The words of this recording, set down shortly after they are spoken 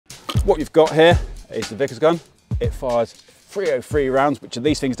What you've got here is the Vickers gun. It fires 303 rounds, which are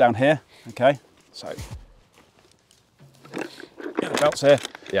these things down here. Okay, so the belts here.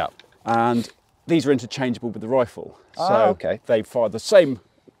 Yeah. And these are interchangeable with the rifle. So okay. they fire the same,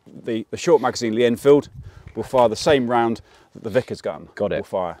 the short magazine, the Enfield, will fire the same round that the Vickers gun will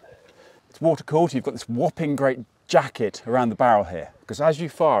fire. It's water cooled. You've got this whopping great jacket around the barrel here, because as you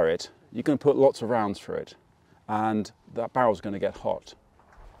fire it, you're going to put lots of rounds through it, and that barrel's going to get hot.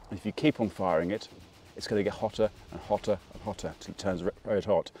 And if you keep on firing it, it's going to get hotter and hotter and hotter until it turns red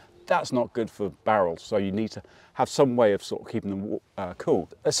hot. That's not good for barrels, so you need to have some way of sort of keeping them cool.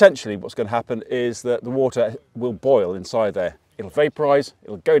 Essentially, what's going to happen is that the water will boil inside there. It'll vaporise,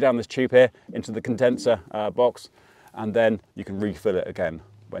 it'll go down this tube here into the condenser box, and then you can refill it again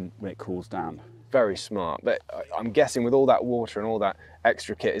when it cools down. Very smart, but I'm guessing with all that water and all that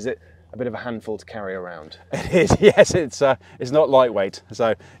extra kit, is it a bit of a handful to carry around? It is, yes. It's not lightweight,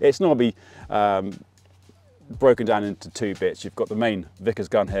 so it's normally broken down into two bits. You've got the main Vickers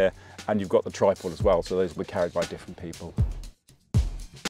gun here, and you've got the tripod as well, so those will be carried by different people.